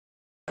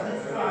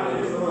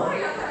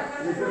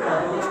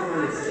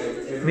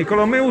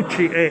Niccolò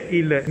Meucci è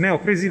il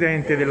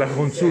neopresidente della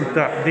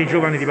consulta dei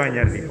giovani di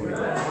Bagnarlicoli.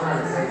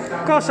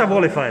 Cosa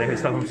vuole fare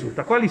questa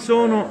consulta? Quali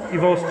sono i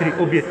vostri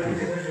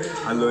obiettivi?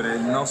 Allora,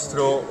 il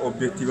nostro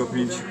obiettivo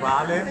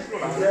principale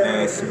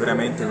è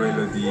sicuramente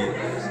quello di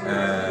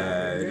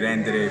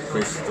rendere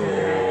questo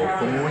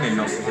comune, il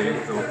nostro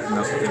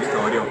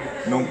territorio,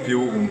 non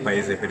più un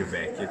paese per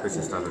vecchi, e questa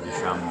è stata,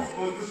 diciamo,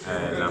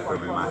 la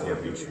problematica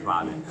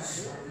principale.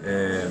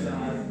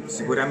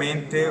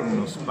 Sicuramente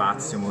uno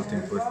spazio molto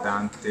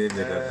importante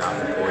verrà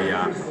dato poi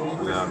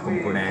alla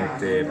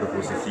componente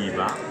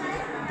propositiva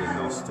della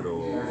nostra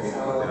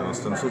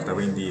consulta,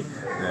 quindi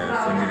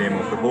forniremo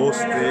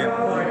proposte,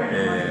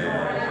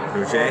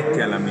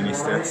 progetti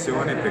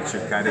all'amministrazione per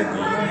cercare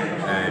di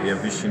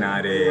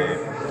riavvicinare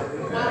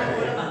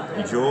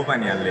i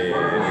giovani alle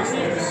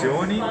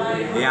istituzioni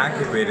e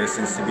anche per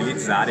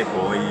sensibilizzare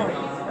poi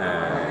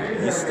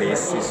gli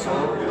stessi su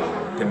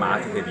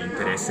tematiche di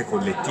interesse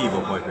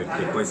collettivo, poi,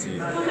 perché poi si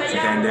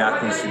tende a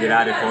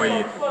considerare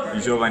poi i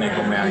giovani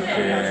come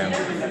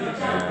anche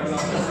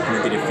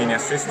come dire, fine a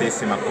se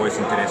stessi, ma poi si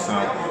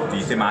interessano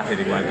di tematiche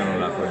che riguardano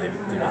la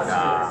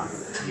collettività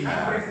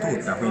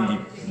tutta,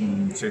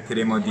 quindi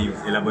cercheremo di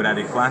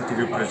elaborare quanti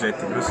più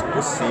progetti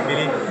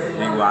possibili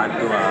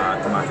riguardo a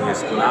tematiche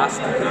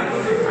scolastiche,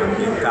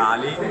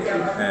 ambientali,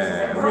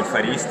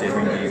 welfaristiche,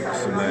 quindi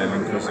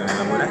sull'inclusione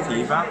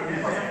lavorativa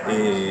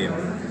e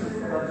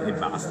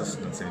basta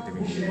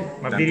sostanzialmente.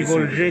 Ma vi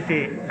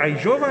rivolgete ai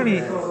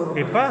giovani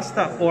e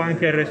basta, o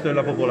anche al resto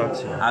della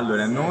popolazione?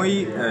 Allora,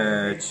 noi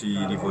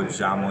ci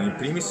rivolgiamo in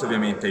primis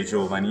ovviamente ai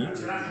giovani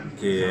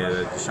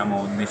che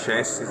diciamo,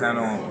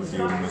 necessitano di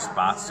uno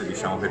spazio,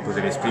 diciamo, per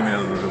poter esprimere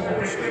la loro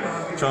voce.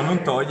 Ciò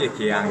non toglie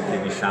che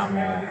anche,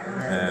 diciamo,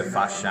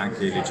 fasce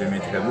anche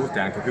leggermente più adulte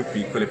e anche più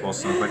piccole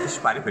possono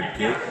partecipare,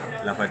 perché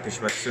la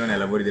partecipazione ai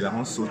lavori della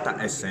consulta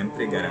è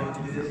sempre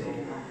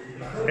garantita.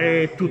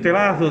 È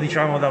tutelato,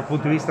 diciamo, dal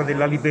punto di vista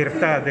della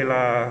libertà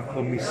della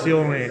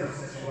commissione,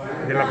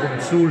 della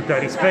consulta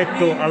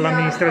rispetto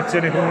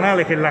all'amministrazione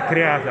comunale che l'ha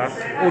creata,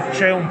 o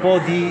c'è un po'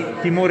 di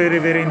timore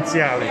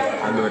reverenziale?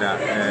 Allora,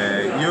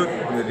 io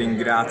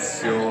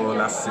ringrazio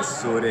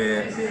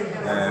l'assessore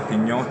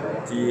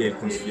Pignotti e il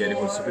consigliere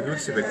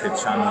Consopeduzzi perché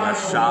ci hanno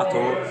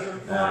lasciato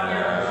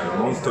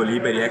molto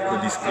liberi, ecco,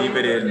 di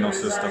scrivere il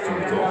nostro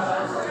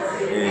statuto,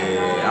 e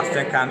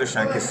affiancandoci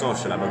anche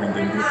Socialab, quindi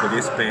un gruppo di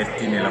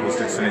esperti nella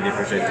costruzione dei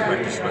progetti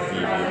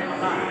partecipativi,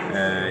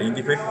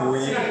 quindi per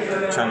cui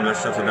ci hanno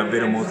lasciato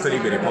davvero molto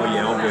liberi. Poi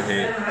è ovvio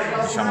che,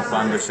 diciamo,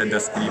 quando c'è da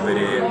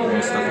scrivere uno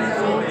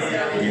statuto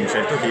di un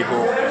certo tipo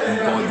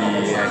un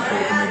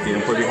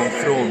po' di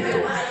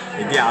confronto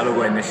e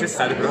dialogo è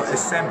necessario, però è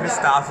sempre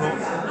stato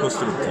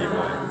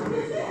costruttivo.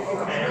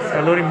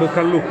 Allora in bocca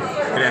al lupo.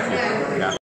 Creativo. Grazie.